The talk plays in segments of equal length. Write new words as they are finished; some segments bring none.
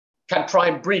can try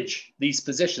and bridge these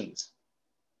positions,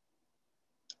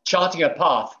 charting a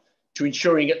path to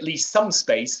ensuring at least some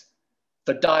space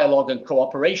for dialogue and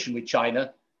cooperation with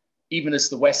China, even as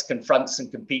the West confronts and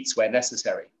competes where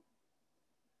necessary.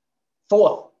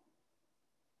 Fourth,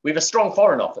 we have a strong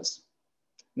Foreign Office,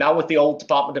 now with the old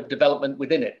Department of Development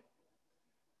within it.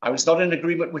 I was not in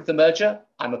agreement with the merger.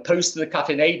 I'm opposed to the cut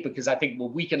in aid because I think it will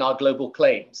weaken our global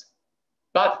claims.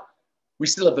 But we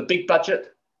still have a big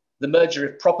budget. The merger,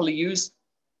 if properly used,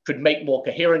 could make more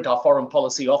coherent our foreign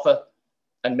policy offer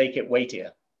and make it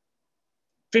weightier.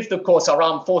 Fifth, of course, our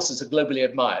armed forces are globally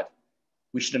admired.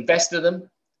 We should invest in them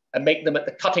and make them at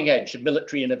the cutting edge of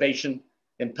military innovation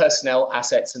in personnel,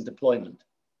 assets, and deployment.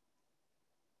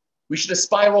 We should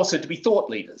aspire also to be thought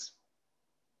leaders.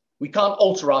 We can't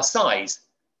alter our size,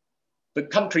 but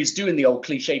countries do, in the old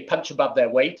cliche, punch above their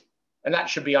weight, and that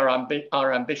should be our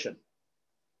ambition.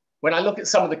 When I look at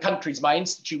some of the countries my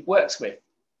institute works with,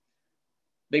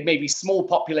 they may be small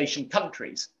population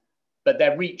countries, but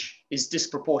their reach is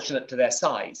disproportionate to their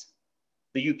size.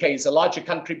 The UK is a larger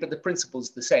country, but the principle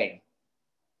is the same.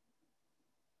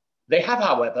 They have,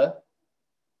 however,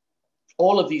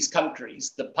 all of these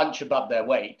countries that punch above their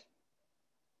weight,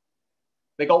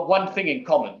 they got one thing in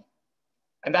common,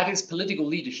 and that is political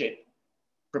leadership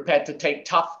prepared to take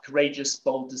tough, courageous,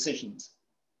 bold decisions.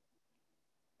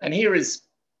 And here is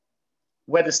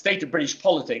where the state of British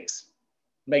politics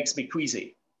makes me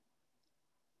queasy.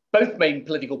 Both main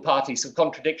political parties have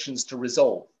contradictions to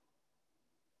resolve.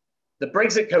 The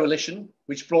Brexit coalition,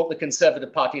 which brought the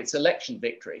Conservative Party its election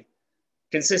victory,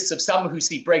 consists of some who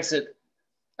see Brexit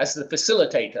as the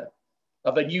facilitator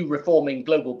of a new reforming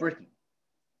global Britain,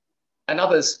 and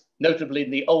others, notably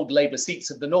in the old Labour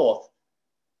seats of the North,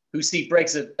 who see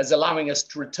Brexit as allowing us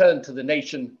to return to the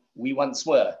nation we once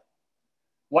were.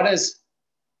 One is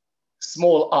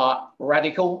small r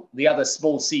radical, the other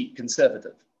small c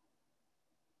conservative.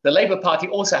 The Labour Party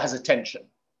also has a tension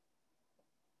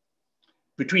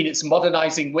between its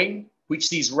modernising wing, which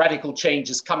sees radical change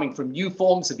as coming from new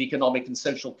forms of economic and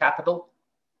social capital,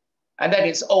 and then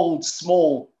its old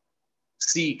small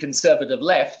c conservative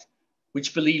left,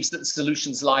 which believes that the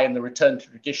solutions lie in the return to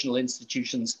traditional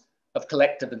institutions of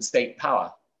collective and state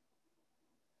power.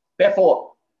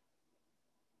 Therefore,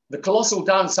 the colossal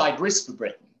downside risk for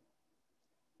Britain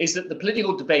is that the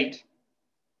political debate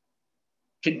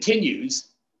continues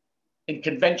in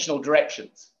conventional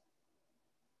directions.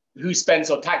 Who spends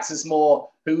or taxes more,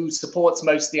 who supports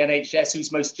most the NHS,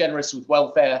 who's most generous with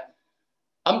welfare,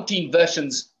 umpteen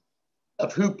versions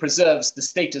of who preserves the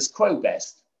status quo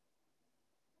best,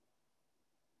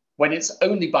 when it's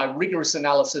only by rigorous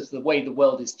analysis of the way the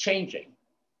world is changing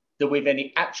that we have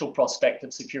any actual prospect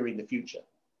of securing the future.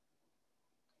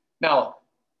 Now,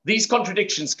 these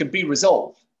contradictions can be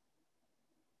resolved,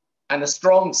 and a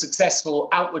strong, successful,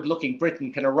 outward-looking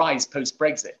Britain can arise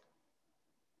post-Brexit,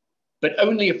 but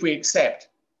only if we accept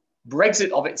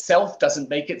Brexit of itself doesn't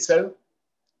make it so,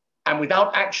 and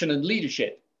without action and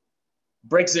leadership,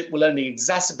 Brexit will only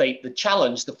exacerbate the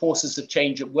challenge the forces of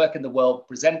change at work in the world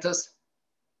present us,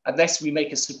 unless we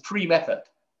make a supreme effort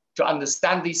to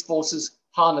understand these forces,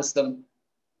 harness them,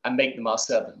 and make them our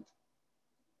servant.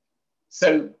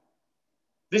 So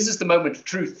this is the moment of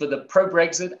truth for the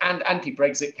pro-Brexit and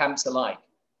anti-Brexit camps alike.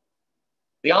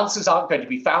 The answers aren't going to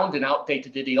be found in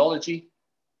outdated ideology,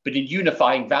 but in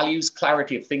unifying values,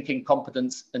 clarity of thinking,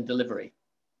 competence, and delivery.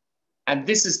 And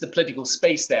this is the political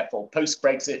space, therefore,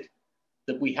 post-Brexit,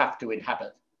 that we have to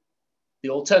inhabit. The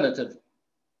alternative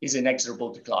is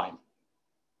inexorable decline.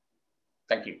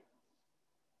 Thank you.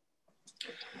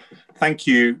 Thank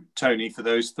you, Tony, for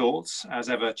those thoughts, as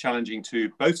ever challenging to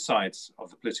both sides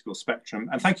of the political spectrum.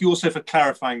 And thank you also for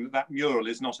clarifying that that mural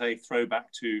is not a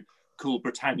throwback to Cool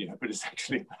Britannia, but it's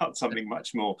actually about something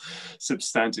much more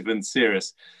substantive and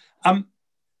serious.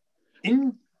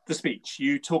 In the speech,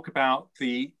 you talk about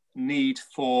the need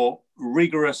for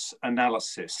rigorous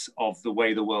analysis of the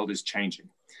way the world is changing.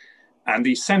 And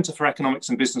the Centre for Economics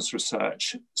and Business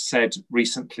Research said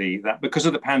recently that because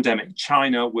of the pandemic,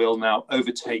 China will now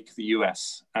overtake the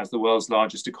US as the world's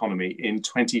largest economy in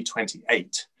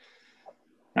 2028.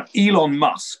 Now, Elon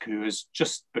Musk, who has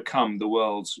just become the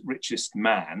world's richest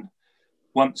man,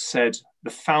 once said, "The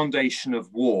foundation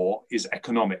of war is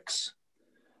economics."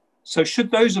 So should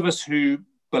those of us who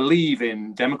believe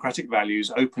in democratic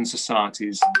values, open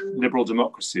societies, liberal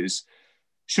democracies,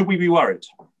 should we be worried?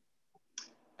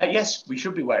 Yes, we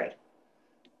should be worried.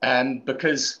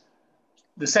 Because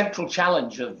the central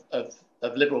challenge of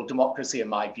liberal democracy, in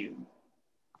my view,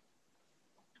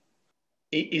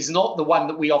 is not the one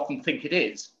that we often think it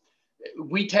is.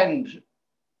 We tend,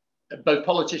 both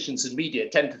politicians and media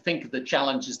tend to think of the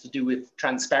challenge as to do with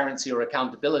transparency or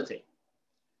accountability.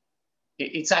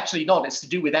 It's actually not, it's to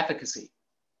do with efficacy.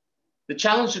 The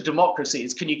challenge of democracy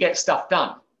is, can you get stuff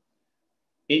done?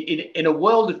 In a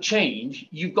world of change,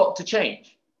 you've got to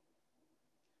change.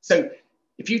 So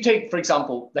if you take, for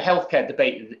example, the healthcare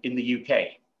debate in the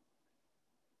UK,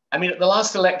 I mean, at the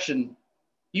last election,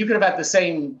 you could have had the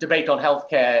same debate on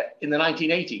healthcare in the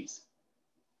 1980s.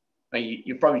 I mean,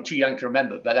 you're probably too young to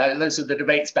remember, but those are the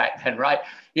debates back then, right?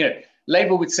 You know,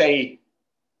 Labour would say,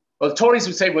 well, the Tories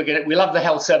would say, we love the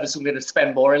health service, we're going to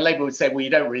spend more. And Labour would say, well, you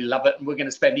don't really love it, and we're going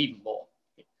to spend even more.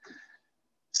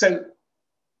 So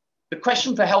the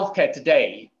question for healthcare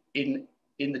today in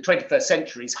the 21st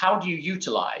century is, how do you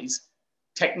utilize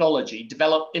technology,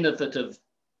 develop innovative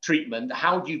treatment?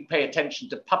 How do you pay attention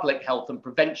to public health and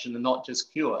prevention and not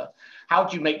just cure? How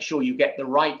do you make sure you get the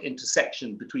right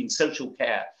intersection between social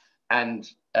care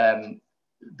and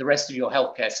the rest of your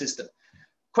healthcare system?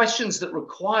 Questions that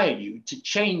require you to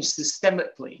change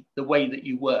systemically the way that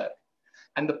you work.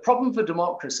 And the problem for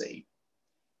democracy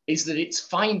is that it's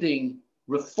finding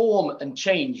reform and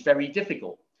change very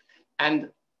difficult. And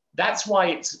that's why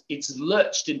it's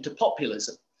lurched into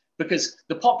populism, because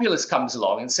the populist comes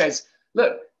along and says,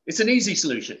 look, it's an easy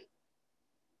solution,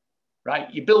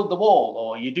 right? You build the wall,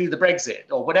 or you do the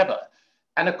Brexit, or whatever.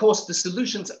 And of course, the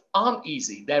solutions aren't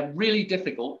easy. They're really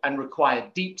difficult and require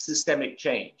deep systemic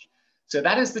change. So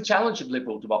that is the challenge of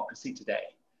liberal democracy today.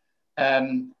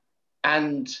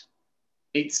 And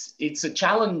it's a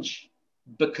challenge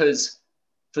because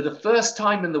for the first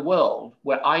time in the world,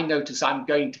 where I notice I'm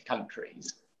going to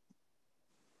countries,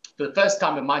 for the first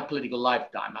time in my political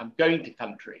lifetime, I'm going to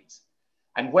countries.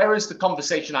 And whereas the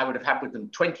conversation I would have had with them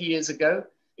 20 years ago,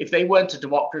 if they weren't a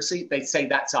democracy, they'd say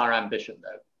that's our ambition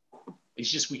though. It's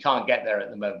just we can't get there at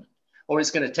the moment, or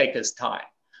it's going to take us time,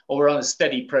 or we're on a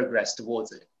steady progress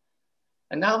towards it.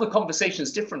 And now the conversation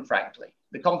is different, frankly.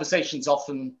 The conversation's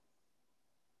often,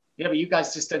 yeah, but you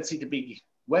guys just don't seem to be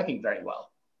working very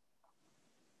well.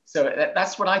 So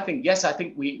that's what I think. Yes, I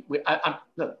think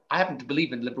look, I happen to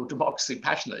believe in liberal democracy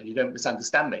passionately, you don't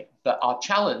misunderstand me, but our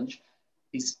challenge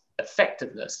is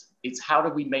effectiveness. It's how do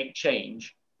we make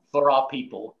change for our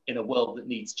people in a world that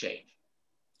needs change?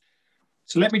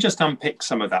 So let me just unpick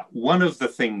some of that. One of the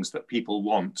things that people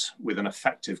want with an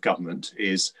effective government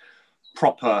is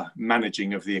proper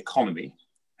managing of the economy.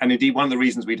 And indeed, one of the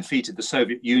reasons we defeated the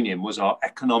Soviet Union was our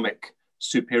economic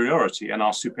superiority, and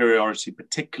our superiority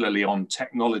particularly on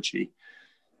technology.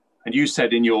 And you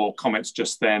said in your comments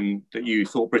just then that you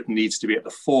thought Britain needs to be at the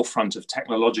forefront of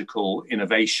technological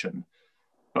innovation.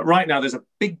 But right now there's a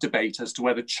big debate as to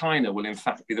whether China will in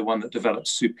fact be the one that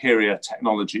develops superior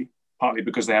technology, partly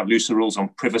because they have looser rules on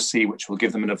privacy, which will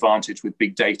give them an advantage with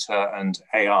big data and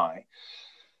AI.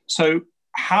 So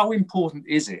how important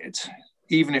is it,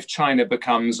 even if China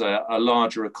becomes a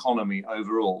larger economy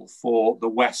overall, for the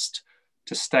West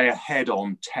to stay ahead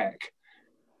on tech?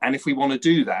 And if we want to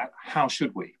do that, how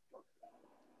should we?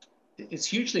 It's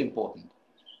hugely important.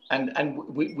 And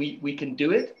we can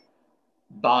do it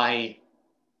by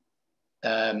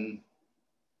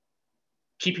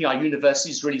keeping our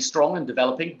universities really strong and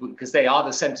developing, because they are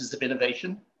the centers of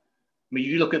innovation. I mean,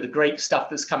 you look at the great stuff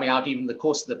that's coming out even in the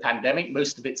course of the pandemic,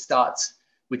 most of it starts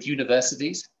with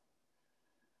universities.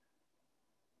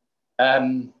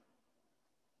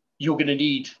 You're going to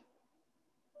need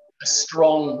a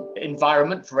strong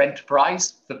environment for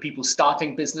enterprise, for people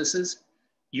starting businesses.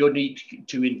 You'll need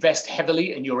to invest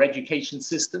heavily in your education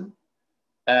system.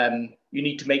 You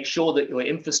need to make sure that your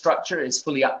infrastructure is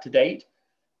fully up to date.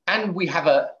 And we have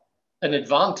an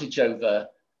advantage over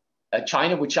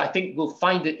China, which I think will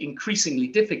find it increasingly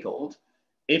difficult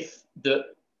if the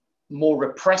more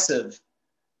repressive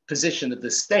position of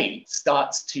the state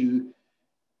starts to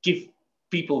give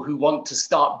people who want to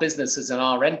start businesses and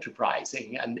are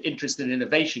enterprising and interested in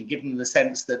innovation, give them the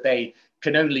sense that they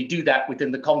can only do that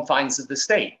within the confines of the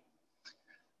state.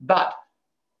 But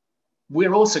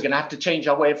we're also going to have to change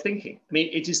our way of thinking. I mean,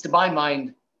 it is, to my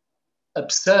mind,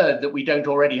 absurd that we don't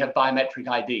already have biometric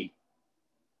ID.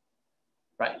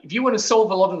 Right? If you want to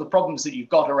solve a lot of the problems that you've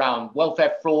got around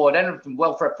welfare fraud, and from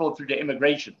welfare fraud through to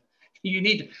immigration, you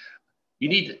need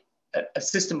a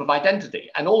system of identity.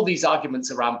 And all these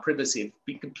arguments around privacy have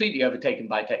been completely overtaken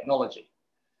by technology.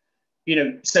 You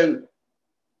know, so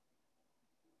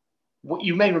what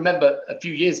you may remember a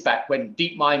few years back when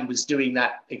DeepMind was doing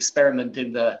that experiment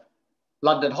in the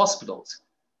London hospitals,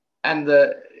 and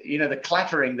the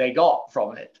clattering they got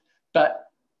from it. But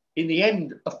in the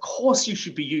end, of course, you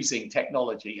should be using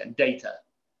technology and data.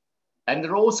 And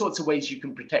there are all sorts of ways you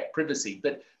can protect privacy.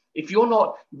 But If you're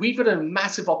not, we've got a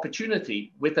massive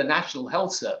opportunity with the National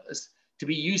Health Service to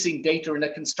be using data in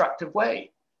a constructive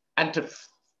way and to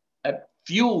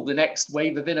fuel the next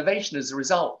wave of innovation as a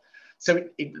result. So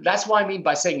that's what I mean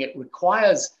by saying it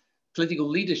requires political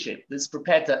leadership that's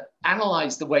prepared to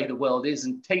analyze the way the world is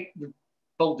and take the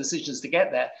bold decisions to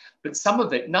get there. But some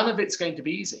of it, none of it's going to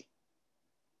be easy.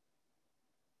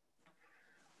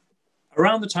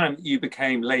 Around the time that you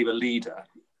became Labour leader,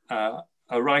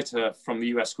 a writer from the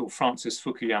US called Francis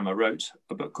Fukuyama wrote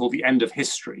a book called The End of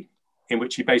History, in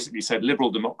which he basically said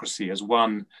liberal democracy has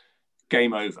won,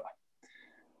 game over.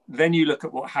 Then you look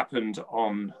at what happened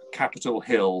on Capitol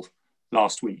Hill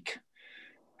last week,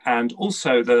 and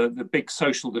also the big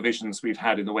social divisions we've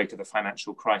had in the wake of the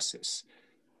financial crisis.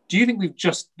 Do you think we've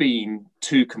just been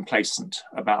too complacent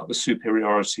about the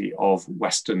superiority of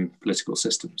Western political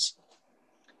systems?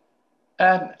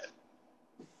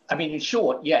 I mean, in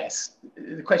short, yes.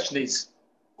 The question is,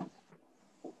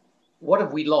 what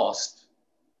have we lost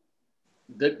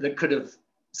that could have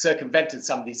circumvented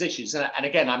some of these issues? And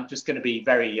again, I'm just going to be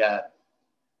very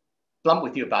blunt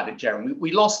with you about it, Jeremy.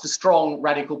 We lost a strong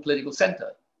radical political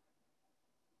center.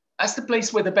 That's the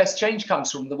place where the best change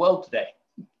comes from in the world today.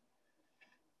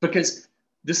 Because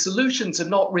the solutions are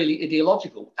not really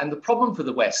ideological. And the problem for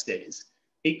the West is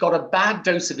it got a bad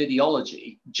dose of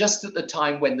ideology just at the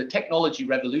time when the technology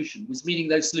revolution was meaning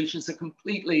those solutions are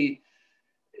completely,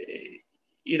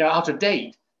 out of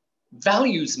date.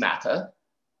 Values matter.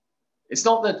 It's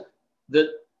not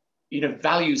that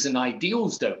values and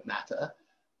ideals don't matter,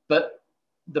 but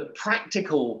the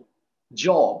practical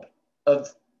job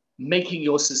of making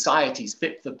your societies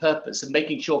fit for purpose and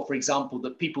making sure, for example,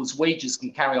 that people's wages can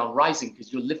carry on rising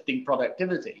because you're lifting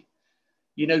productivity.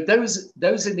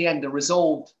 Those in the end are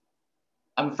resolved,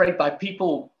 I'm afraid, by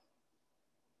people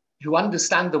who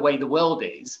understand the way the world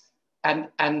is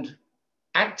and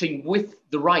acting with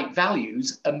the right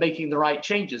values and making the right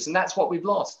changes. And that's what we've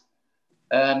lost.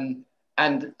 And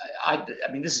I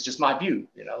mean, this is just my view.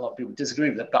 A lot of people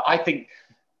disagree with it, but I think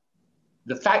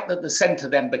the fact that the center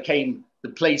then became the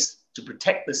place to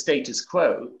protect the status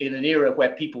quo in an era where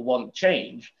people want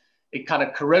change, it kind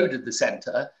of corroded the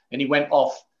center, and he went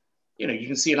off. You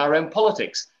can see in our own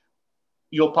politics,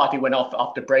 your party went off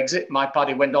after Brexit, my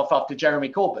party went off after Jeremy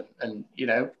Corbyn, and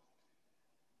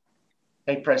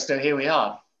hey presto, here we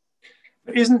are.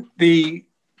 Isn't the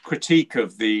critique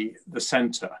of the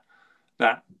centre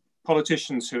that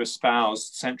politicians who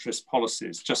espoused centrist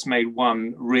policies just made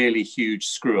one really huge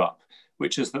screw up,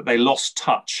 which is that they lost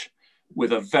touch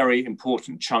with a very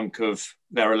important chunk of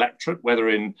their electorate, whether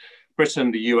in Britain,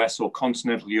 the US, or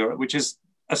continental Europe, which is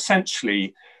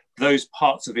essentially those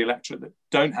parts of the electorate that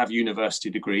don't have university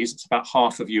degrees. It's about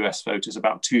half of US voters,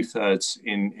 about 2/3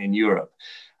 in Europe.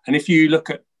 And if you look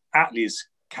at Attlee's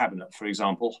cabinet, for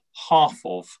example, half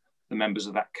of the members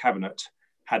of that cabinet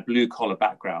had blue-collar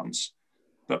backgrounds.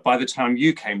 But by the time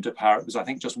you came to power, it was, I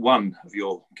think, just one of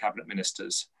your cabinet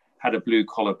ministers had a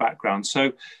blue-collar background.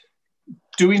 So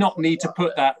do we not need to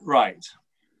put that right?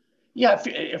 Yeah,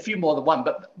 a few more than one,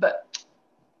 but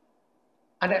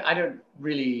I don't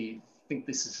really think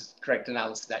this is correct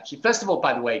analysis, actually. First of all,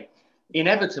 by the way,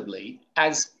 inevitably,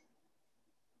 as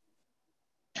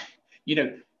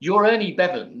your Ernie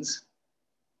Bevins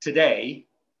today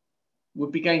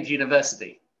would be going to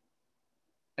university.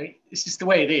 I mean, it's just the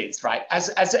way it is, right? As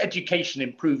education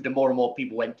improved and more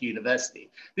people went to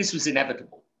university, this was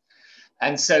inevitable.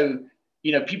 And so,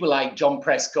 people like John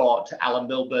Prescott, Alan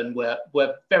Milburn were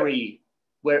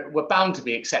bound to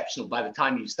be exceptional by the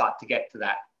time you start to get to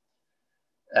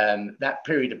that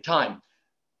period of time.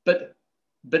 But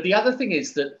the other thing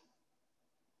is that,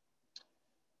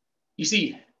 you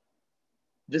see,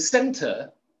 the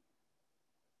center,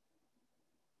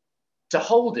 to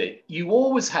hold it, you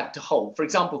always had to hold, for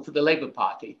example, for the Labour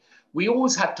Party, we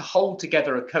always had to hold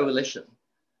together a coalition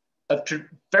of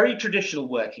very traditional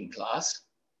working class,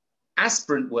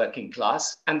 aspirant working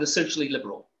class, and the socially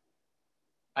liberal.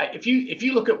 If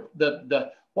you look at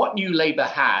what New Labour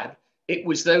had, it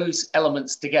was those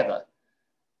elements together.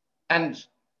 And,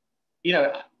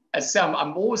 as Sam,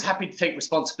 I'm always happy to take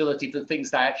responsibility for the things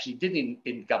that I actually did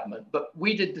in government, but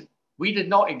we did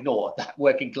not ignore that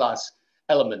working class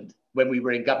element when we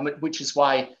were in government, which is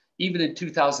why even in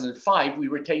 2005, we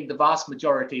retained the vast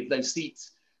majority of those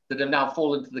seats that have now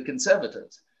fallen to the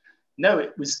Conservatives. No,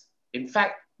 it was, in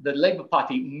fact, the Labour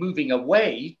Party moving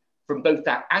away from both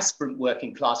that aspirant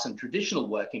working class and traditional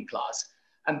working class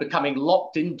and becoming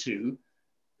locked into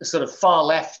a sort of far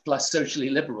left plus socially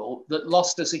liberal that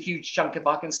lost us a huge chunk of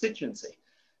our constituency.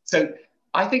 So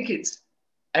I think it's,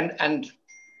 and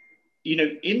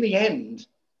in the end,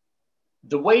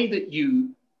 the way that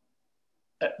you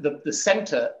the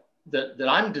center that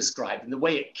I'm describing, the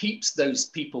way it keeps those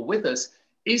people with us,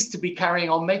 is to be carrying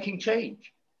on making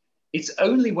change. It's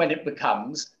only when it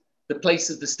becomes the place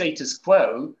of the status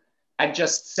quo and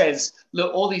just says,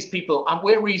 look, all these people, and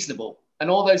we're reasonable, and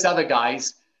all those other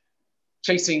guys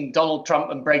chasing Donald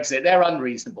Trump and Brexit, they're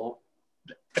unreasonable.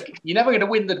 You're never going to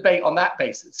win the debate on that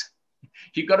basis.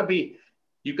 You've got to be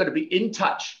in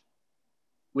touch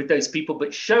with those people,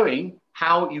 but showing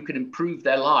how you can improve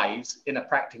their lives in a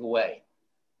practical way.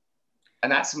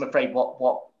 And that's, I'm afraid,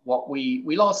 what we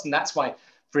lost. And that's why,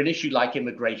 for an issue like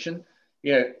immigration,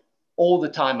 all the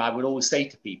time I would always say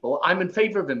to people, I'm in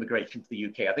favor of immigration for the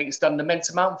UK. I think it's done an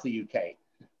immense amount for the UK,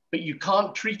 but you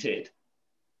can't treat it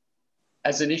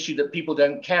as an issue that people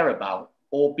don't care about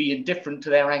or be indifferent to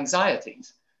their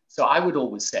anxieties. So I would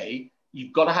always say,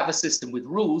 you've got to have a system with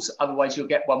rules, otherwise you'll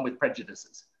get one with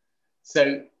prejudices.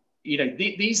 So,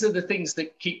 these are the things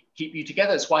that keep you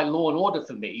together. That's why law and order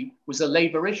for me was a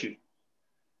Labour issue.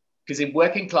 Because in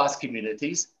working class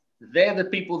communities, they're the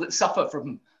people that suffer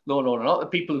from law and order, not the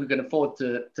people who can afford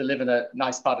to live in a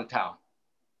nice part of town.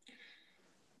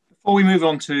 Before we move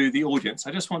on to the audience,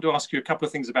 I just want to ask you a couple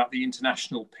of things about the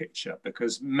international picture,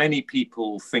 because many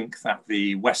people think that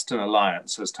the Western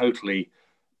alliance has totally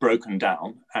broken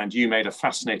down. And you made a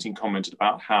fascinating comment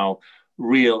about how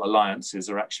real alliances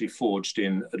are actually forged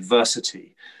in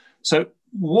adversity. So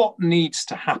what needs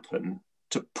to happen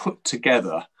to put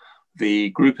together the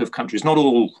group of countries, not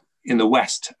all in the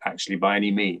West actually by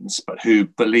any means, but who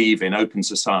believe in open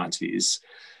societies?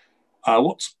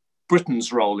 What's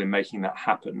Britain's role in making that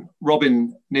happen?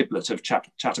 Robin Niblett of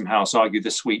Chatham House argued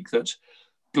this week that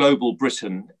global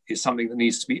Britain is something that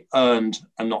needs to be earned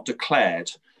and not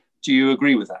declared. Do you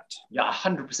agree with that? Yeah,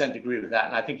 100% agree with that.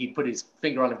 And I think he put his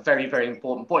finger on a very, very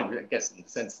important point, I guess in the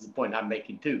sense of the point I'm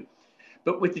making too.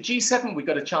 But with the G7, we've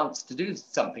got a chance to do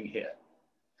something here.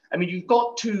 I mean, you've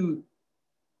got two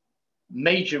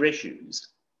major issues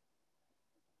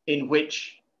in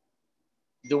which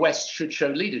the West should show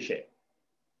leadership,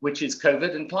 which is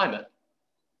COVID and climate.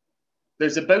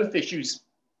 Those are both issues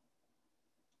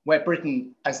where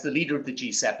Britain, as the leader of the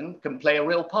G7, can play a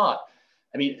real part.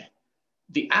 I mean,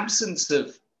 the absence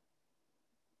of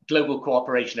global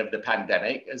cooperation over the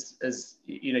pandemic, as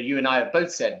you and I have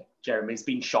both said, Jeremy, has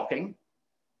been shocking.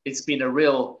 It's been a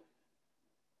real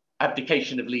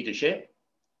abdication of leadership.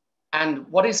 And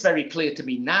what is very clear to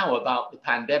me now about the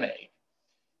pandemic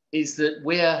is that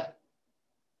we're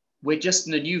just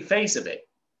in a new phase of it.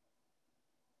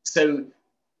 So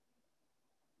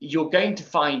you're going to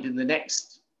find in the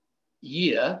next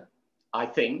year, I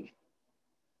think,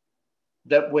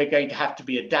 that we're going to have to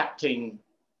be adapting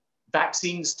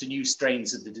vaccines to new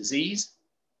strains of the disease.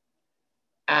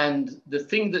 And the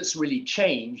thing that's really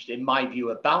changed, in my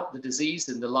view, about the disease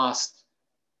in the last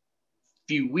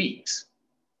few weeks,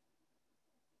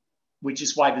 which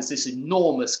is why there's this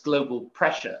enormous global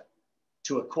pressure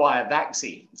to acquire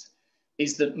vaccines,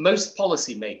 is that most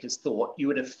policymakers thought you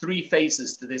would have three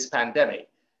phases to this pandemic.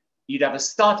 You'd have a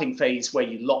starting phase where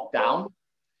you lock down.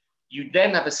 You'd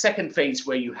then have a second phase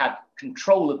where you had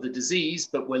control of the disease,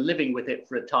 but were living with it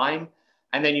for a time.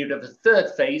 And then you'd have a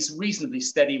third phase, reasonably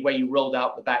steady, where you rolled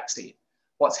out the vaccine.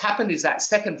 What's happened is that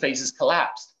second phase has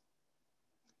collapsed.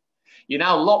 You're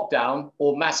now locked down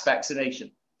or mass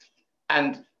vaccination.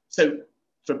 And so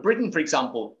for Britain, for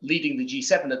example, leading the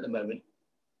G7 at the moment,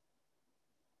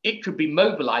 it could be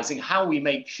mobilizing how we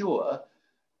make sure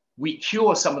we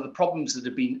cure some of the problems that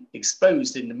have been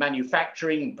exposed in the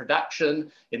manufacturing and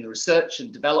production, in the research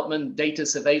and development, data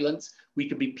surveillance. We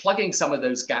could be plugging some of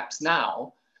those gaps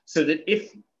now so that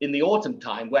if in the autumn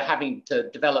time we're having to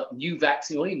develop new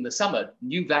vaccines, or in the summer,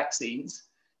 new vaccines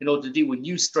in order to deal with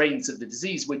new strains of the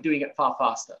disease, we're doing it far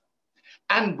faster.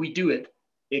 And we do it,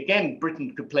 again,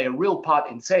 Britain could play a real part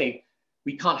in saying,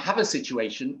 we can't have a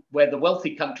situation where the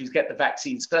wealthy countries get the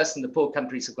vaccines first and the poor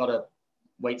countries have got to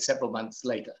wait several months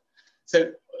later.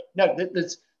 So no,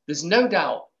 there's no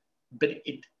doubt, but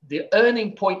the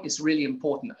earning point is really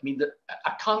important. I mean,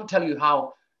 I can't tell you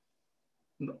how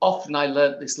often I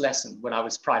learned this lesson when I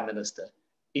was Prime Minister.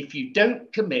 If you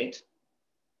don't commit,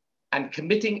 and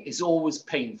committing is always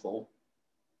painful,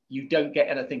 you don't get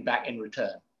anything back in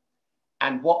return.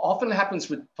 And what often happens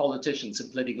with politicians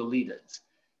and political leaders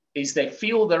is they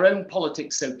feel their own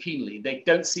politics so keenly, they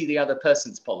don't see the other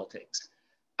person's politics.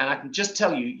 And I can just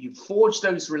tell you, you forge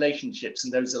those relationships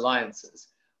and those alliances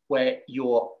where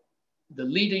the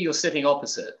leader you're sitting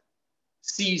opposite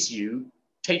sees you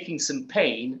taking some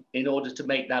pain in order to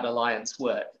make that alliance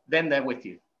work. Then they're with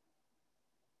you.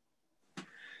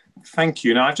 Thank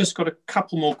you. Now, I've just got a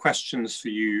couple more questions for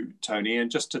you, Tony.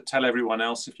 And just to tell everyone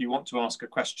else, if you want to ask a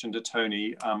question to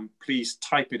Tony, please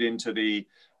type it into the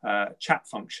chat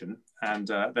function, and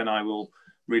then I will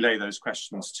relay those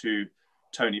questions to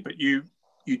Tony. But you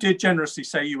did generously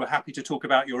say you were happy to talk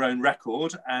about your own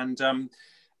record, and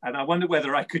I wonder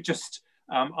whether I could just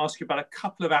ask you about a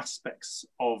couple of aspects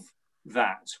of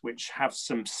that which have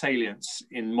some salience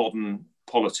in modern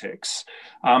politics.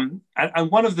 And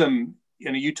one of them,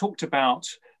 you talked about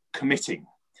committing,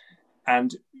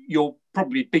 and your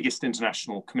probably biggest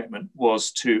international commitment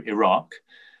was to Iraq.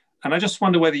 And I just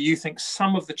wonder whether you think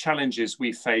some of the challenges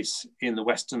we face in the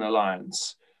Western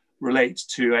Alliance relate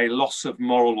to a loss of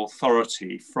moral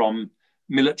authority from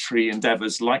military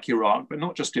endeavours like Iraq, but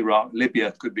not just Iraq,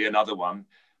 Libya could be another one,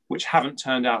 which haven't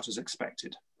turned out as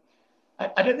expected.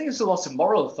 I don't think it's a loss of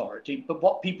moral authority, but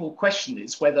what people question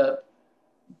is whether,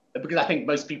 because I think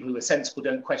most people who are sensible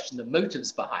don't question the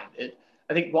motives behind it.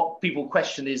 I think what people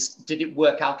question is, did it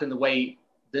work out in the way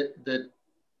that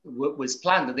was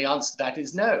planned? And the answer to that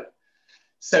is no.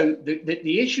 So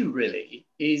the issue really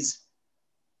is,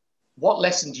 what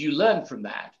lesson do you learn from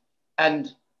that?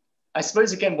 And I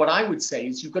suppose, again, what I would say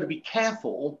is you've got to be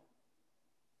careful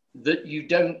that you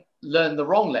don't learn the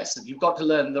wrong lesson. You've got to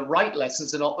learn the right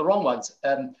lessons and not the wrong ones.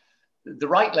 The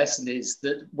right lesson is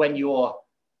that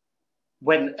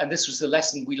and this was the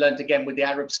lesson we learned again with the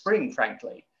Arab Spring,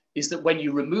 frankly, is that when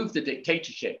you remove the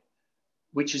dictatorship,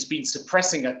 which has been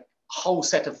suppressing a whole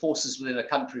set of forces within a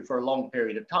country for a long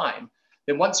period of time,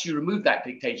 then once you remove that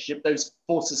dictatorship, those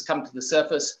forces come to the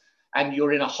surface and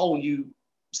you're in a whole new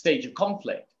stage of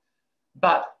conflict.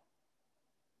 But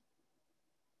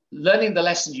learning the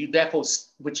lesson you therefore,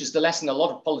 which is the lesson a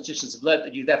lot of politicians have learned,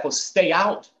 that you therefore stay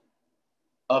out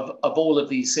of all of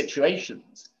these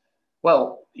situations.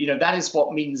 Well, that is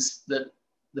what means that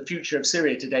the future of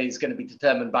Syria today is going to be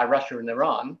determined by Russia and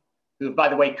Iran, who have, by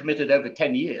the way, committed over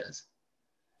 10 years.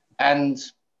 And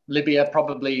Libya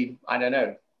probably, I don't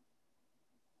know,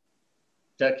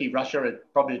 Turkey, Russia are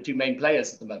probably the two main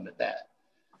players at the moment there,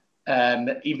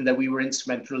 even though we were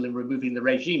instrumental in removing the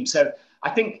regime. So I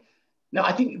think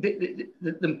the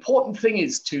important thing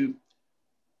is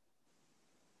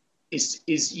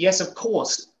yes, of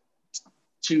course,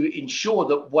 to ensure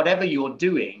that whatever you're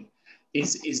doing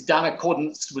is done in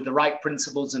accordance with the right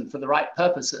principles and for the right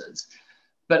purposes.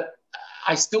 But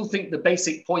I still think the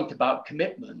basic point about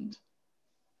commitment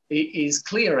is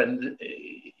clear, and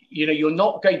you're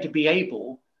not going to be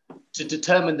able to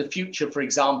determine the future, for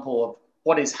example, of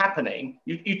what is happening.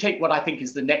 You take what I think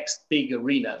is the next big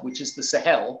arena, which is the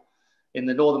Sahel in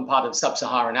the northern part of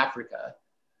sub-Saharan Africa,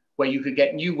 where you could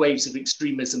get new waves of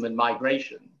extremism and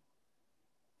migration.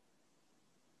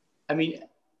 I mean,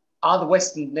 are the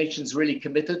Western nations really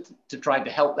committed to trying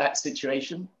to help that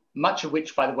situation? Much of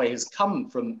which, by the way, has come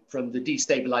from the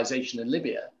destabilization in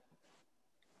Libya.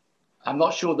 I'm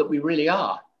not sure that we really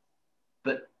are.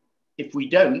 But if we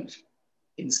don't,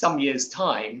 in some years'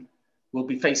 time, we'll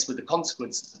be faced with the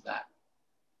consequences of that.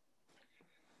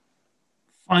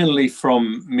 Finally,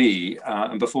 from me,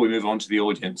 and before we move on to the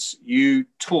audience, you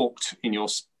talked in your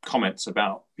comments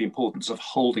about the importance of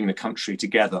holding the country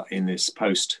together in this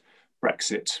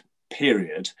post-Brexit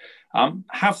period.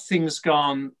 Have things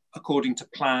gone according to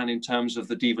plan in terms of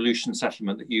the devolution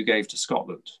settlement that you gave to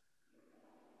Scotland?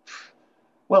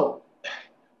 Well,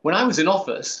 when I was in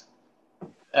office,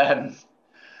 I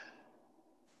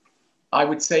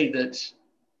would say that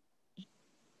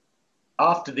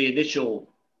after the initial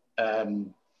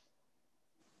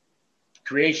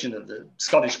creation of the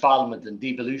Scottish Parliament and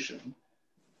devolution,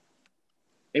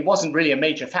 it wasn't really a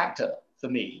major factor for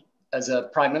me as a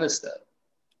Prime Minister.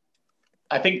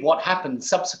 I think what happened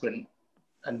subsequent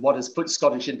and what has put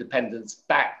Scottish independence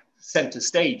back centre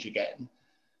stage again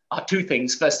are two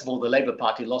things. First of all, the Labour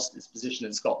Party lost its position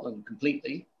in Scotland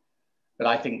completely, but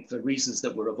I think for reasons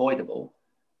that were avoidable.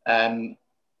 And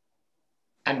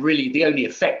really the only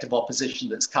effective opposition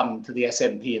that's come to the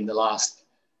SNP in the last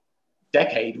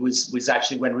decade was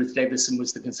actually when Ruth Davidson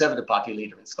was the Conservative Party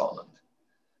leader in Scotland.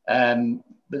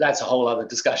 But that's a whole other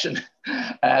discussion.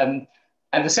 And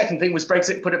the second thing was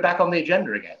Brexit put it back on the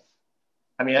agenda again.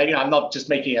 I mean, I'm not just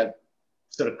making a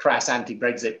sort of crass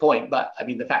anti-Brexit point, but I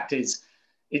mean, the fact is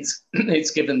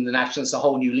it's given the nationalists a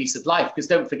whole new lease of life, because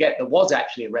don't forget, there was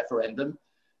actually a referendum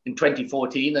in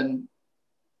 2014 and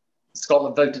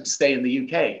Scotland voted to stay in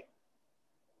the UK.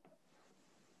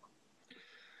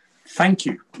 Thank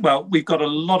you. Well, we've got a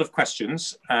lot of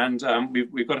questions and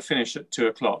we've got to finish at 2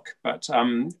 o'clock, but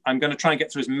I'm going to try and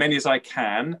get through as many as I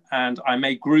can, and I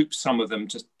may group some of them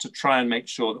to try and make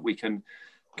sure that we can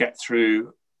get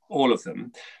through all of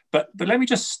them. But let me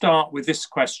just start with this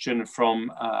question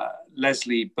from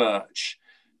Leslie Birch,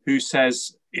 who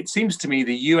says, it seems to me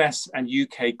the US and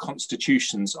UK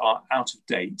constitutions are out of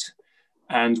date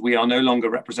and we are no longer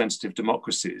representative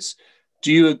democracies.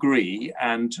 Do you agree?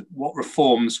 And what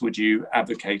reforms would you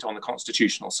advocate on the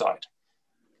constitutional side?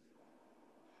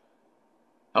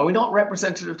 Are we not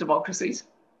representative democracies?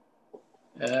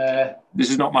 This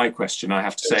is not my question, I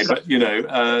have to say, but, you know,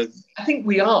 I think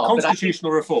we are.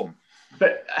 Constitutional reform.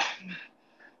 But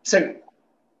so,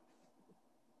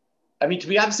 I mean, to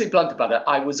be absolutely blunt about it,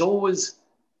 I was always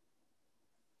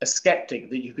a skeptic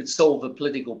that you could solve a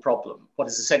political problem, what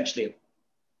is essentially a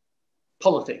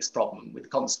politics problem, with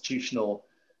constitutional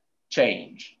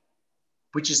change,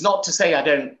 which is not to say I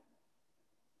don't,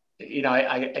 you know,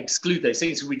 I exclude those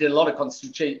things. We did a lot of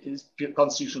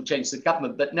constitutional change to the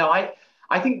government, but no,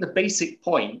 I think the basic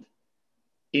point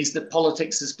is that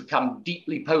politics has become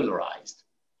deeply polarized.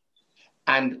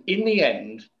 And in the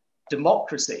end,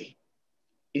 democracy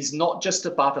is not just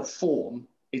about a form,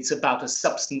 it's about a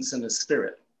substance and a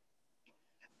spirit.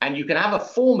 And you can have a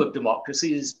form of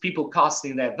democracy as people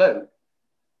casting their vote,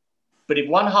 but if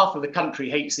one half of the country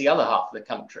hates the other half of the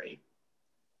country,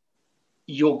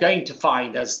 you're going to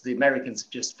find, as the Americans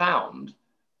have just found,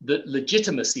 that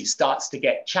legitimacy starts to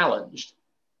get challenged,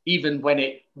 even when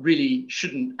it really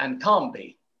shouldn't and can't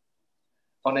be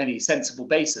on any sensible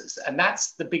basis. And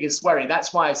that's the biggest worry.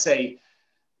 That's why I say,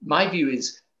 my view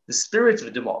is the spirit of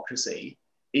a democracy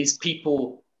is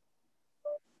people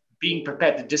being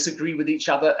prepared to disagree with each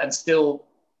other and still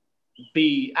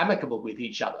be amicable with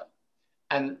each other.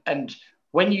 And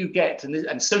when you get,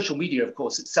 and social media, of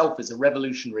course, itself is a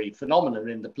revolutionary phenomenon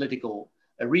in the political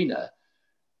arena,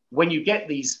 when you get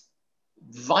these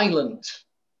violent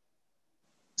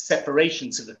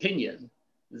separations of opinion,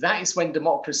 that is when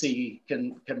democracy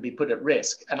can be put at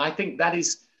risk. And I think that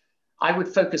is, I would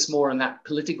focus more on that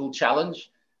political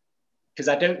challenge, because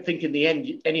I don't think in the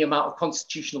end, any amount of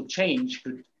constitutional change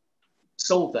could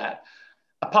solve that.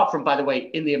 Apart from, by the way,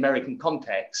 in the American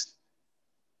context,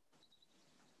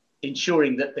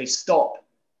 ensuring that they stop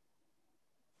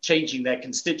changing their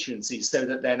constituencies so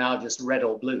that they're now just red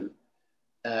or blue.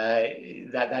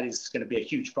 That is going to be a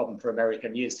huge problem for America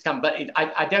in years to come. But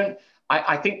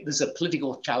I think there's a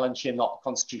political challenge here, not a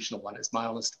constitutional one, is my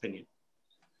honest opinion.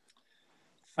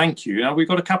 Thank you. Now, we've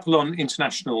got a couple on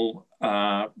international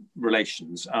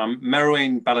relations.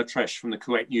 Merouane Balatresh from the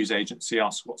Kuwait News Agency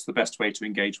asks, what's the best way to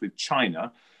engage with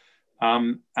China?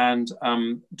 And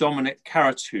Dominic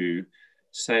Caratu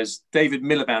says, David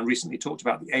Miliband recently talked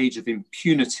about the age of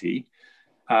impunity.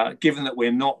 Given that we're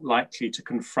not likely to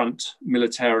confront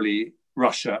militarily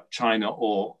Russia, China,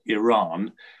 or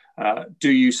Iran, do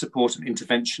you support an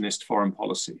interventionist foreign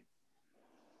policy?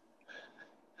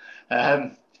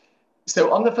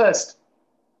 So on the first,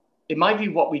 in my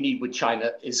view, what we need with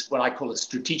China is what I call a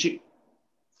strategic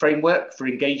framework for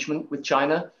engagement with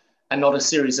China, and not a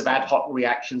series of ad hoc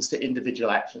reactions to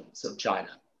individual actions of China.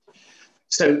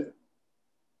 So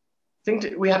the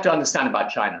thing we have to understand about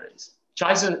China is,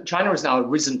 China is now a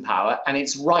risen power, and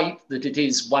it's right that it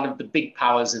is one of the big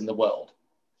powers in the world.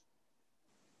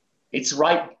 It's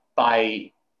right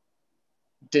by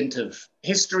dint of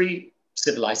history,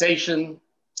 civilization,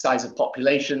 size of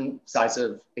population, size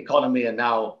of economy, and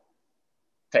now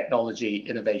technology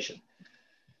innovation.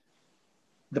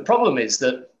 The problem is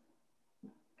that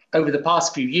over the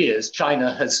past few years,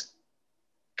 China has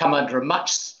come under a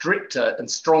much stricter and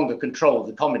stronger control of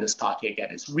the Communist Party again.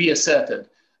 It's reasserted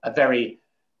a very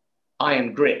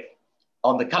iron grip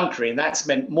on the country, and that's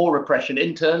meant more repression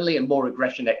internally and more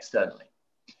aggression externally.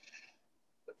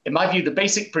 In my view, the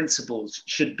basic principles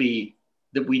should be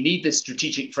that we need this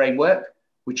strategic framework.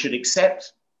 We should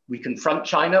accept, we confront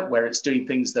China where it's doing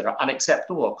things that are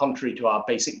unacceptable or contrary to our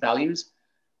basic values.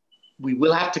 We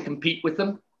will have to compete with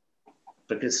them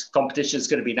because competition is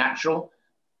going to be natural,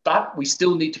 but we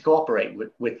still need to cooperate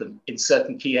with them in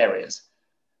certain key areas.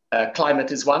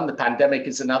 Climate is one, the pandemic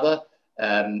is another,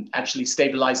 actually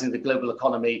stabilizing the global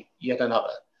economy, yet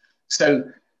another. So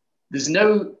there's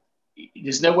no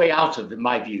way out of, in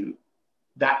my view,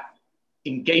 that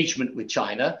engagement with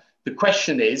China. The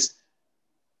question is,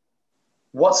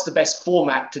 what's the best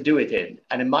format to do it in?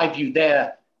 And in my view,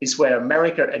 there is where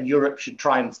America and Europe should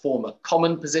try and form a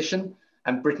common position,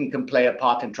 and Britain can play a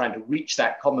part in trying to reach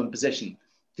that common position.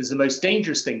 Because the most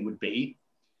dangerous thing would be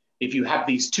if you have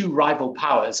these two rival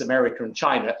powers, America and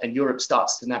China, and Europe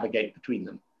starts to navigate between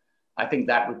them. I think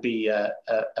that would be a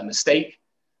mistake,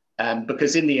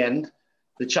 because in the end,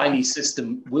 the Chinese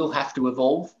system will have to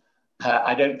evolve.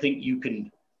 I don't think you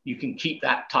can keep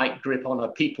that tight grip on a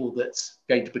people that's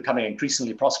going to become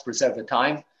increasingly prosperous over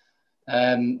time.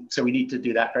 So we need to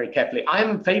do that very carefully. I am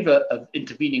in favor of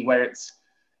intervening where it's,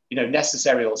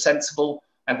 necessary or sensible,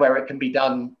 and where it can be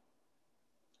done,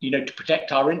 to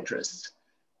protect our interests.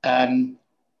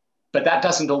 But that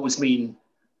doesn't always mean,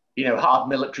 hard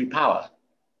military power.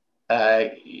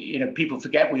 People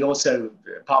forget we also,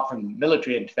 apart from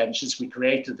military interventions, we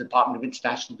created the Department of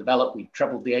International Development, we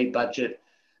trebled the aid budget.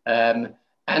 And,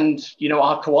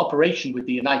 our cooperation with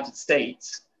the United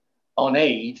States on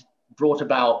aid brought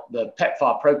about the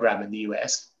PEPFAR program in the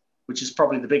US, which is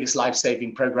probably the biggest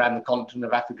life-saving program the continent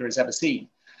of Africa has ever seen.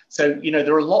 So,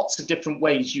 there are lots of different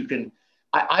ways you can,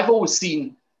 I've always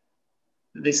seen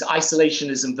this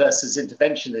isolationism versus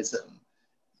interventionism.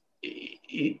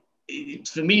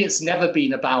 For me, it's never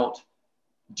been about,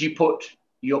 do you put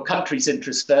your country's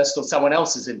interests first or someone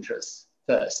else's interests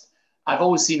first? I've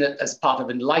always seen it as part of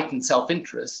enlightened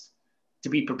self-interest to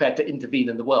be prepared to intervene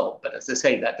in the world. But as I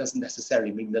say, that doesn't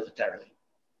necessarily mean militarily.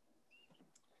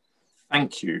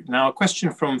 Thank you. Now, a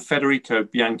question from Federico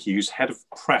Bianchi, who's head of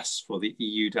press for the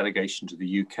EU delegation to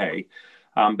the UK.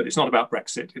 But it's not about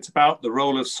Brexit. It's about the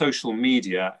role of social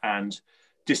media and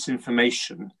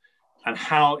disinformation, and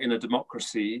how in a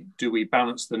democracy do we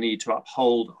balance the need to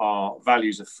uphold our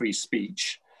values of free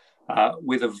speech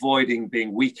with avoiding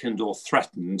being weakened or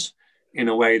threatened in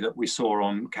a way that we saw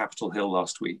on Capitol Hill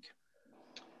last week?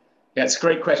 Yeah, it's a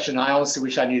great question. I honestly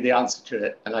wish I knew the answer to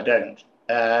it, and I don't.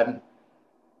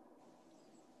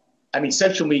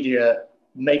 Social media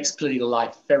makes political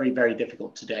life very, very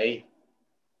difficult today.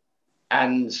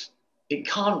 And it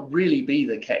can't really be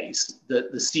the case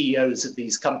that the CEOs of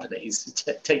these companies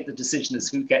take the decision as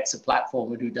who gets a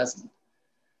platform and who doesn't.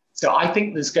 So I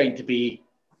think there's going to be,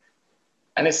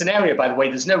 and it's an area, by the way,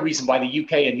 there's no reason why the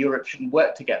UK and Europe shouldn't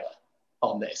work together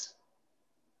on this,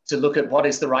 to look at what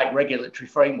is the right regulatory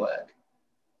framework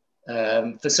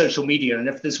for social media. And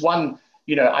if there's one,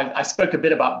 I spoke a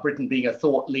bit about Britain being a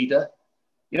thought leader.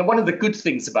 One of the good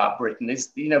things about Britain is,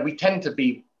 we tend to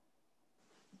be,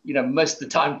 most of the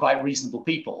time quite reasonable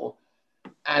people.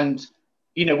 And,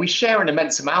 we share an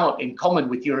immense amount in common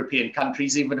with European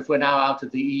countries, even if we're now out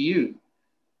of the EU.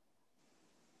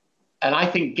 And I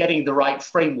think getting the right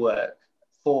framework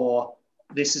for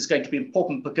this is going to be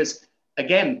important because,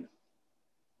 again,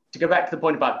 to go back to the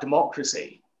point about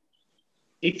democracy,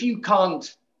 if you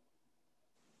can't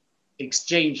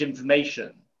exchange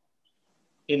information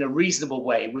in a reasonable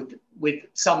way with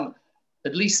some,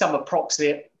 at least some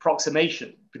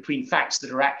approximation between facts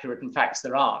that are accurate and facts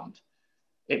that aren't,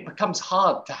 it becomes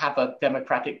hard to have a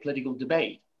democratic political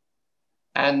debate.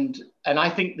 And I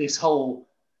think this whole,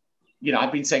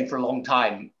 I've been saying for a long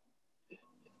time,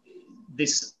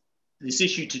 this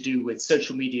issue to do with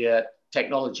social media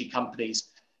technology companies,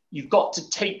 you've got to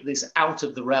take this out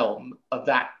of the realm of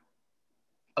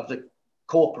the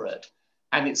corporate,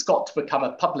 and it's got to become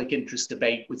a public interest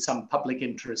debate with some public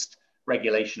interest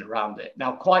regulation around it.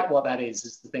 Now, quite what that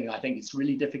is the thing I think is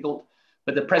really difficult,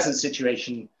 but the present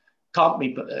situation can't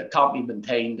be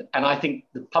maintained. And I think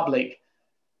the public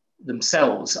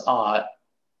themselves are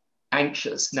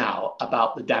anxious now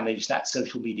about the damage that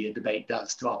social media debate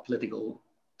does to our political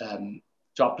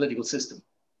system.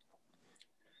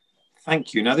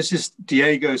 Thank you. Now, this is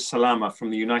Diego Salama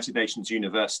from the United Nations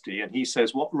University, and he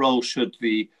says, what role should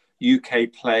the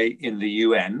UK play in the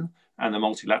UN and the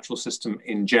multilateral system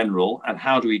in general, and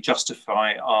how do we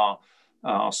justify our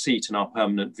seat and our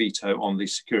permanent veto on the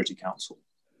Security Council?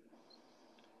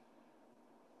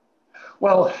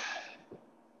 Well,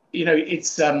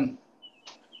 it's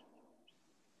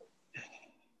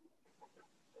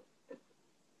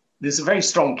there's a very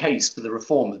strong case for the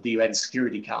reform of the UN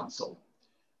Security Council,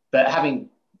 but having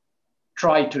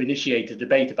tried to initiate a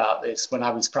debate about this when I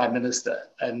was Prime Minister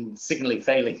and signally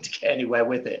failing to get anywhere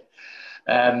with it,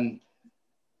 I'm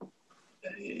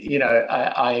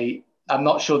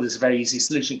not sure there's a very easy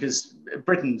solution because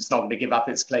Britain's not going to give up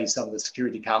its place on the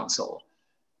Security Council.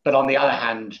 But on the other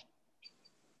hand,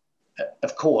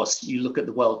 of course, you look at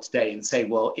the world today and say,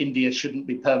 well, India shouldn't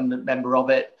be permanent member of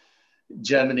it,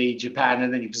 Germany, Japan,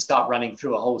 and then you can start running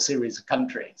through a whole series of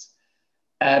countries.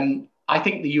 I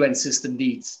think the UN system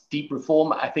needs deep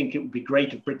reform. I think it would be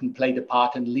great if Britain played a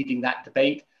part in leading that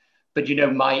debate. But,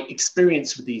 my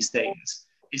experience with these things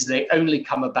is they only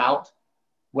come about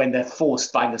when they're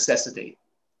forced by necessity.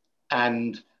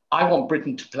 And I want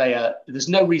Britain to play there's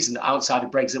no reason outside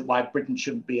of Brexit why Britain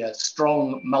shouldn't be a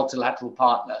strong multilateral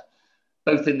partner,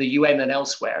 both in the UN and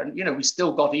elsewhere. And, we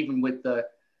still got, even with the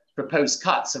proposed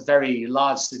cuts, a very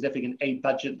large, significant aid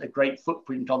budget, a great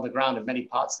footprint on the ground in many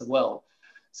parts of the world.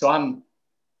 So I'm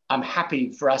happy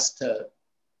for us to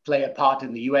play a part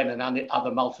in the UN and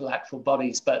other multilateral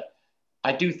bodies, but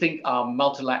I do think our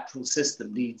multilateral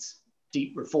system needs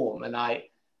deep reform, and I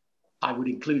would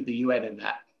include the UN in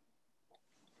that.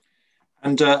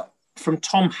 And from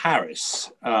Tom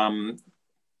Harris,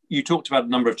 you talked about a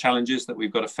number of challenges that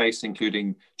we've got to face,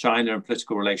 including China and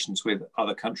political relations with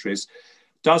other countries.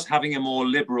 Does having a more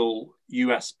liberal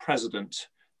US president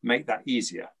make that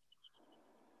easier?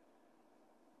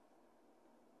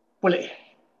 Well,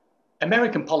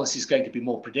 American policy is going to be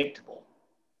more predictable,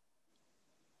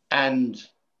 and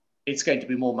it's going to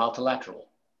be more multilateral.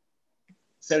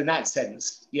 So in that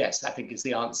sense, yes, I think is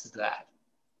the answer to that.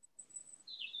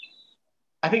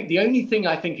 I think the only thing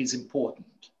I think is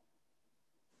important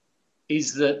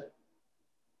is that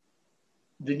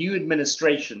the new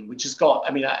administration, which has got,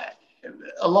 I mean,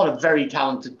 a lot of very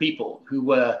talented people who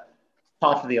were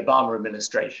part of the Obama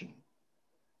administration.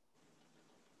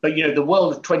 But, you know, the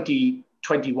world of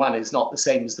 2021 is not the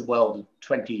same as the world of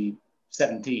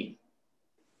 2017.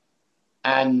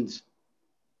 And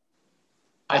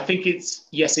I think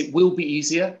yes, it will be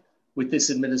easier with this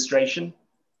administration,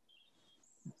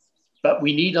 but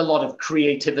we need a lot of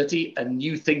creativity and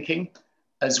new thinking,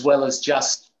 as well as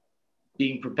just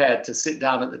being prepared to sit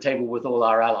down at the table with all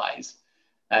our allies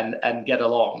and get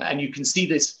along. And you can see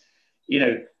this, you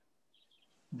know,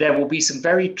 there will be some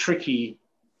very tricky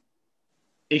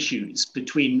issues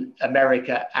between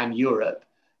America and Europe,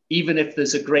 even if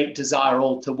there's a great desire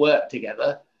all to work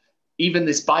together. Even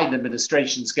this Biden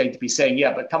administration is going to be saying,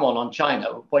 yeah, but come on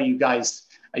China, what are you guys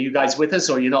with us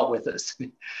or you're not with us?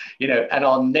 You know, and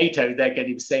on NATO, they're going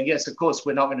to be saying, yes, of course,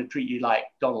 we're not going to treat you like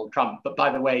Donald Trump. But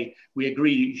by the way, we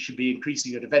agree you should be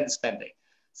increasing your defense spending.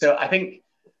 So I think,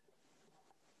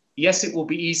 yes, it will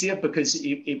be easier because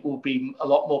it will be a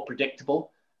lot more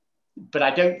predictable. But I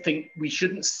don't think we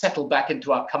shouldn't settle back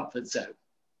into our comfort zone.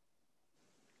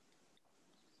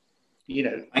 You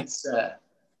know,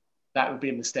 that would be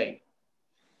a mistake.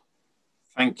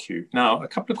 Thank you. Now, a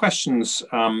couple of questions.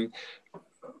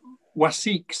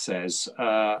 Wasik says,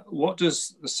 what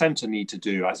does the centre need to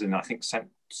do, as in I think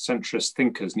centrist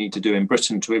thinkers need to do in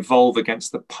Britain to evolve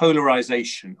against the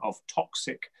polarisation of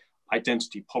toxic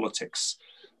identity politics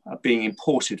being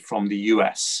imported from the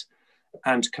US?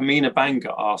 And Kamina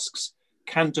Banga asks,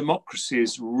 can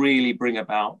democracies really bring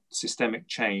about systemic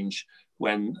change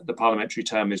when the parliamentary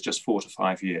term is just 4 to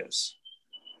 5 years?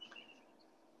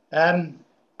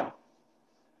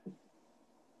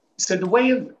 So the way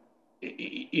of,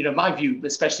 you know, my view,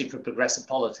 especially for progressive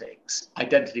politics,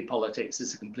 identity politics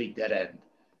is a complete dead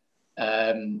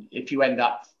end. If you end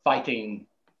up fighting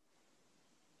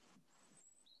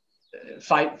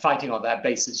on that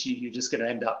basis, you're just going to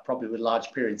end up probably with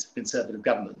large periods of conservative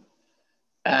government.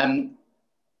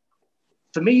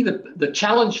 For me, the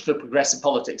challenge for progressive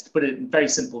politics, to put it in very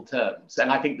simple terms,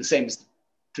 and I think the same is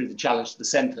true the challenge to the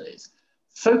centre, is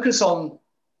focus on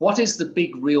what is the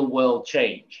big real world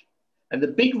change. And the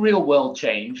big real world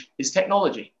change is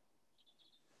technology.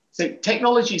 So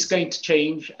technology is going to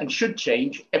change and should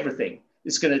change everything.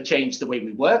 It's going to change the way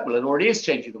we work. Well, it already is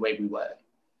changing the way we work.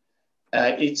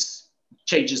 It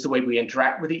changes the way we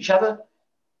interact with each other.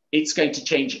 It's going to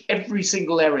change every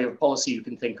single area of policy you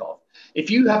can think of. If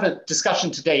you have a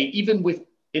discussion today, even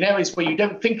in areas where you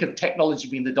don't think of technology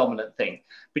being the dominant thing,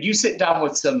 but you sit down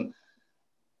with some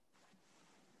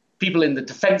people in the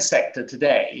defense sector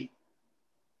today,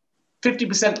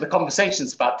 50% of the conversation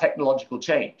is about technological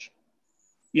change.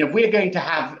 You know, we're going to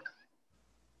have,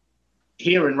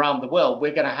 here and around the world,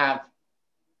 we're going to have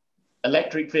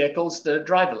electric vehicles that are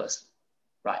driverless,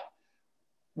 right?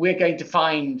 We're going to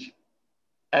find,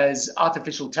 as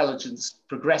artificial intelligence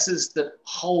progresses, that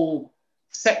whole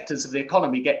sectors of the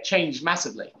economy get changed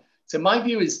massively. So my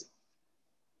view is,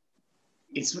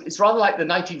 it's rather like the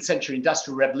 19th century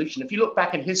industrial revolution. If you look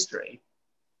back in history,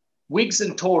 Whigs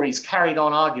and Tories carried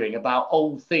on arguing about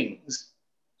old things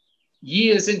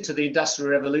years into the Industrial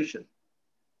Revolution.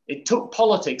 It took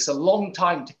politics a long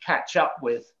time to catch up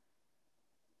with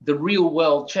the real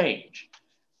world change.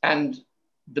 And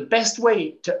the best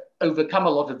way to overcome a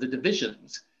lot of the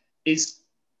divisions is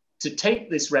to take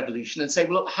this revolution and say,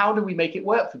 well, look, how do we make it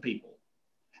work for people?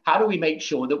 How do we make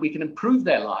sure that we can improve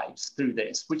their lives through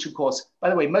this? Which, of course, by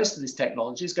the way, most of this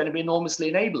technology is going to be enormously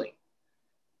enabling.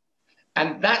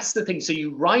 And that's the thing. So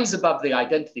you rise above the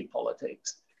identity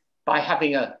politics by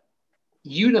having a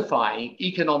unifying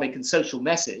economic and social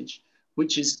message,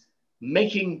 which is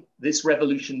making this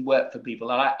revolution work for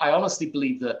people. And I honestly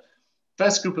believe the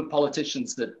first group of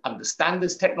politicians that understand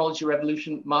this technology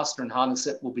revolution, master and harness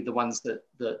it, will be the ones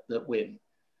that win.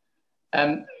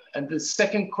 And the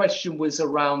second question was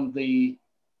around the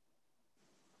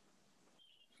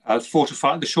 4 to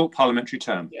 5, the short parliamentary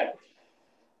term. Yeah.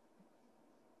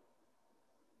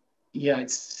 Yeah,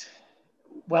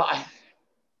 well,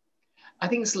 I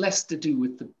think it's less to do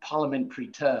with the parliamentary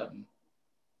term.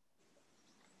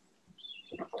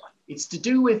 It's to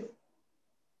do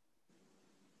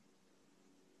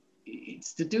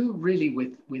really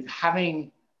with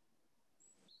having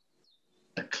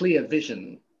a clear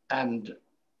vision and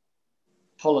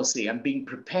policy and being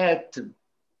prepared to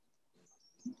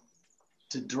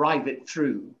drive it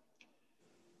through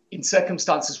in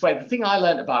circumstances where the thing I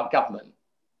learned about government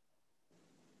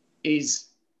is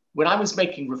when I was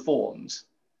making reforms,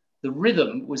 the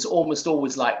rhythm was almost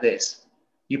always like this.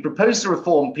 You proposed a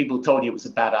reform, people told you it was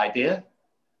a bad idea.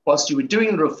 Whilst you were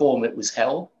doing the reform, it was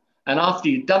hell. And after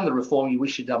you'd done the reform, you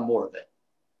wish you'd done more of it.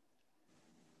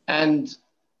 And,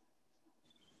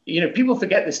 people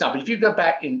forget this now, but if you go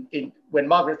back in when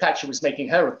Margaret Thatcher was making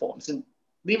her reforms, and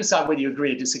leave aside whether you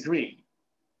agree or disagree,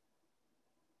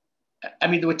 I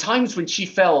mean, there were times when she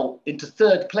fell into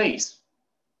third place,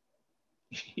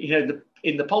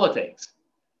 in the politics.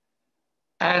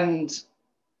 And,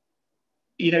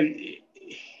 in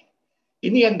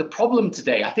the end, the problem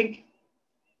today, I think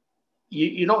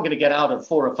you're not going to get out of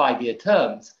 4 or 5 year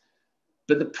terms,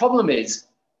 but the problem is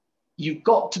you've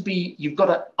got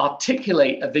to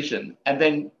articulate a vision and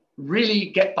then really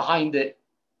get behind it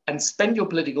and spend your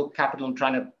political capital on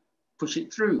trying to push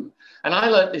it through. And I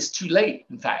learned this too late,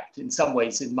 in fact, in some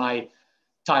ways in my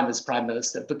time as Prime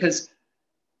Minister, because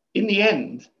in the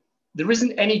end, there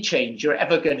isn't any change you're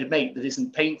ever going to make that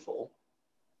isn't painful.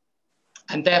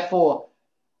 And therefore,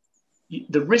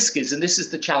 the risk is, and this is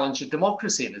the challenge of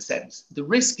democracy in a sense, the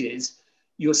risk is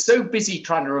you're so busy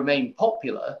trying to remain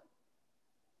popular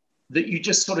that you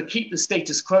just sort of keep the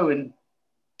status quo and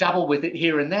dabble with it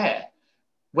here and there.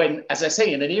 When, as I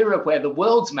say, in an era where the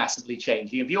world's massively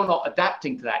changing, if you're not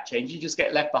adapting to that change, you just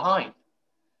get left behind.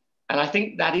 And I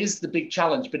think that is the big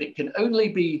challenge, but it can only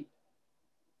be,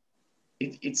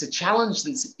 it's a challenge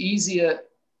that's easier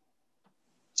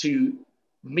to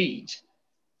meet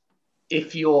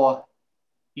if you're,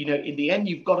 in the end,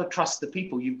 you've got to trust the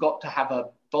people. You've got to have a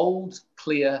bold,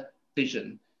 clear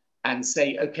vision and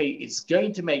say, okay, it's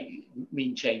going to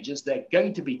mean changes. They're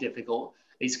going to be difficult.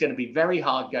 It's going to be very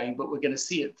hard going, but we're going to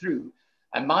see it through.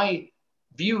 And my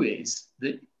view is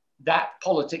that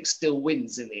politics still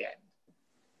wins in the end.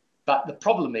 But the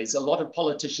problem is a lot of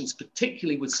politicians,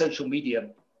 particularly with social media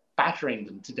battering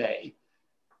them today,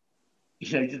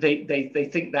 they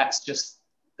think that's just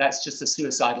a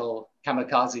suicidal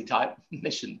kamikaze type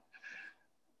mission.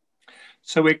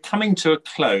 So we're coming to a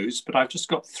close, but I've just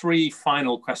got 3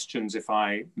 final questions, if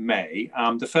I may.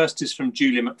 The first is from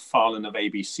Julia McFarlane of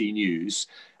ABC News,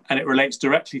 and it relates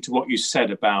directly to what you said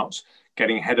about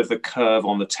getting ahead of the curve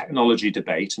on the technology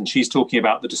debate. And she's talking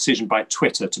about the decision by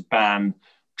Twitter to ban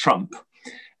Trump.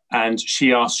 And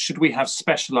she asked, should we have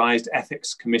specialized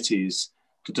ethics committees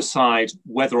to decide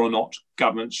whether or not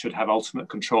governments should have ultimate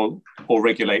control or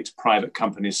regulate private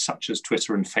companies such as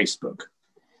Twitter and Facebook?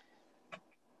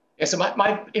 Yeah, so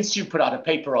my institute put out a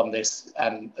paper on this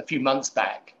a few months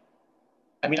back.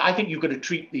 I mean, I think you've got to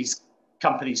treat these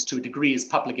companies to a degree as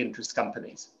public interest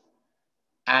companies.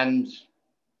 And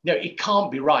it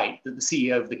can't be right that the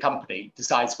CEO of the company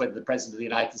decides whether the President of the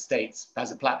United States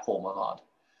has a platform or not.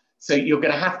 So you're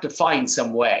going to have to find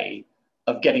some way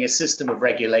of getting a system of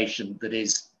regulation that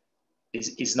is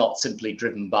not simply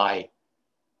driven by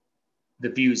the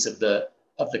views of the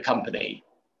company.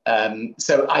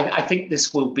 So I think this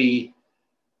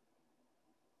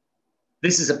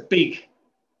is a big,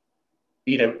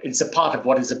 it's a part of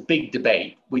what is a big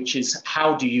debate, which is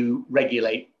how do you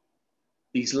regulate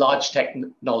these large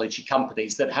technology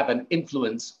companies that have an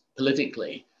influence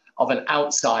politically of an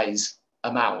outsized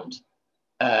amount.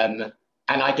 And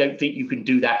I don't think you can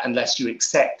do that unless you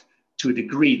accept to a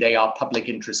degree they are public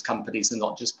interest companies and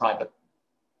not just private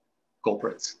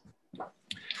corporates.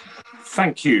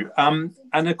 Thank you. And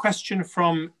a question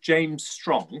from James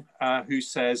Strong, who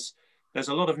says, there's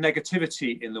a lot of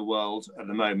negativity in the world at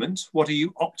the moment. What are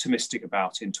you optimistic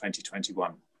about in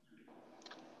 2021?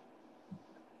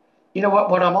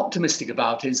 What I'm optimistic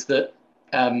about is that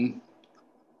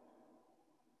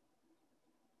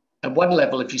at one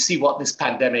level, if you see what this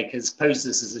pandemic has posed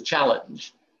us as a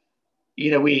challenge,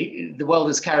 the world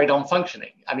has carried on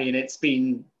functioning. I mean, it's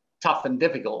been tough and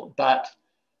difficult, but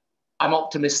I'm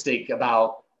optimistic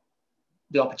about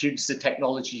the opportunities of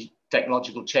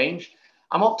technological change.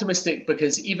 I'm optimistic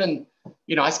because even,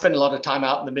 I spend a lot of time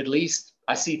out in the Middle East.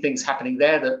 I see things happening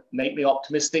there that make me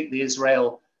optimistic. The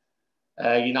Israel,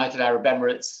 United Arab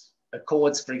Emirates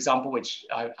Accords, for example, which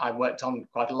I worked on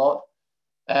quite a lot.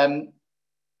 And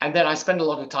then I spend a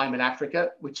lot of time in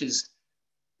Africa, which is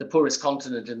the poorest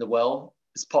continent in the world.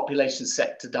 its population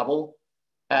set to double.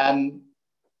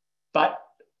 But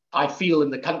I feel in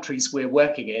the countries we're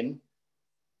working in,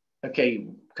 okay,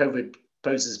 COVID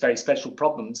poses very special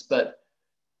problems, but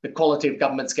the quality of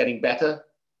government's getting better.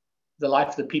 The life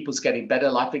of the people's getting better.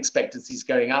 Life expectancy is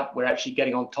going up. We're actually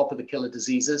getting on top of the killer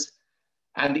diseases.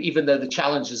 And even though the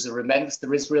challenges are immense,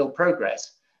 there is real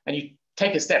progress. And you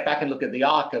take a step back and look at the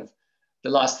arc of the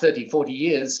last 30, 40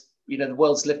 years, you know, the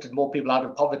world's lifted more people out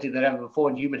of poverty than ever before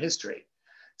in human history.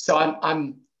 So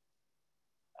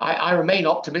I remain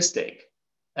optimistic.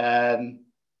 I'm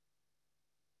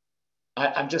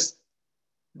just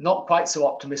not quite so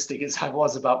optimistic as I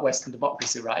was about Western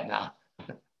democracy right now.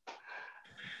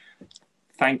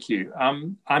 Thank you.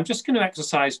 I'm just going to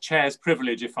exercise chair's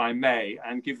privilege, if I may,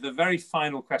 and give the very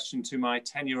final question to my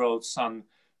 10-year-old son,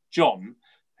 John,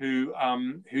 who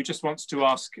just wants to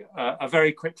ask a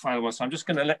very quick final one. So I'm just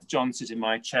going to let John sit in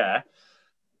my chair.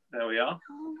 There we are.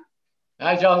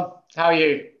 Hi, John. How are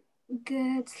you?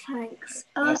 Good, thanks.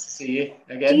 Nice to see you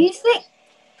again.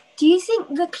 Do you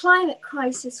think the climate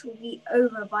crisis will be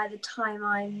over by the time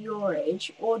I'm your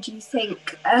age, or do you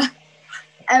think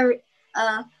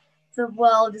the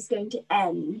world is going to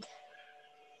end?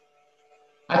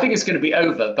 I think it's going to be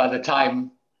over by the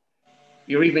time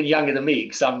you're even younger than me,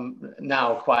 because I'm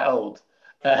now quite old.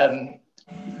 But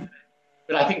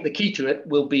I think the key to it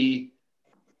will be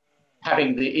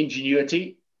having the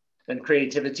ingenuity and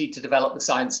creativity to develop the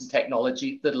science and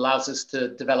technology that allows us to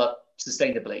develop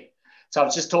sustainably. So I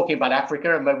was just talking about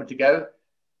Africa a moment ago.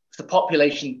 If the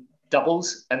population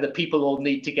doubles and the people all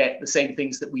need to get the same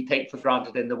things that we take for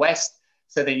granted in the West,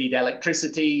 so they need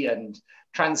electricity and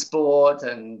transport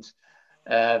and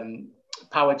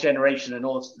power generation and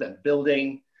all the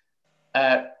building.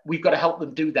 We've got to help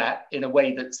them do that in a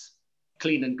way that's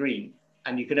clean and green.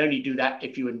 And you can only do that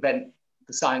if you invent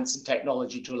the science and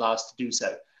technology to allow us to do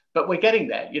so. But we're getting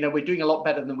there. You know, we're doing a lot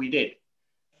better than we did.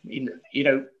 You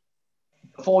know,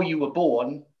 before you were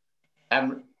born,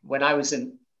 and when I was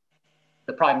in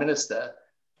the Prime Minister,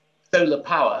 solar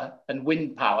power and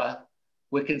wind power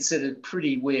were considered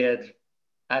pretty weird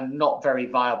and not very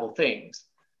viable things.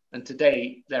 And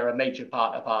today they're a major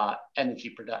part of our energy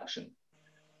production.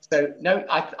 So no,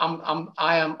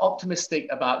 I am optimistic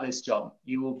about this, John.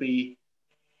 You will be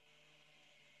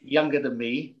younger than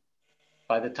me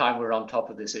by the time we're on top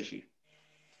of this issue.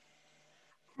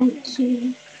 Thank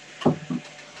you.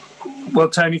 Well,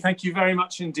 Tony, thank you very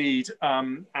much indeed.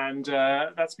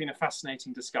 That's been a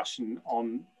fascinating discussion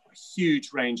on a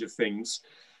huge range of things.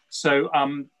 So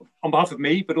on behalf of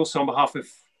me, but also on behalf of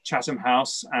Chatham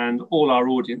House and all our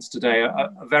audience today,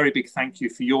 a very big thank you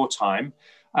for your time.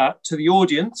 To the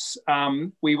audience,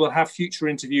 we will have future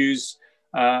interviews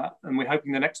and we're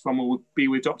hoping the next one will be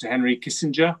with Dr. Henry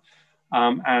Kissinger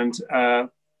and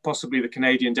possibly the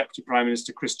Canadian Deputy Prime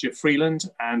Minister Chrystia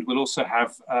Freeland, and we'll also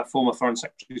have former Foreign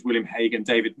Secretaries William Hague and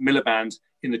David Miliband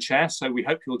in the chair. So we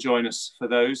hope you'll join us for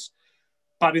those.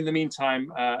 But in the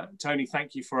meantime, Tony,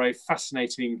 thank you for a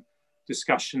fascinating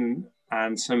discussion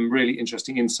and some really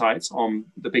interesting insights on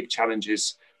the big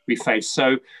challenges we face.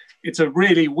 So it's a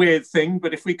really weird thing,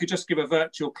 but if we could just give a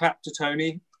virtual clap to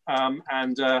Tony,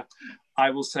 I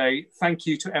will say thank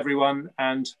you to everyone,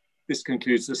 and this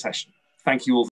concludes the session. Thank you all.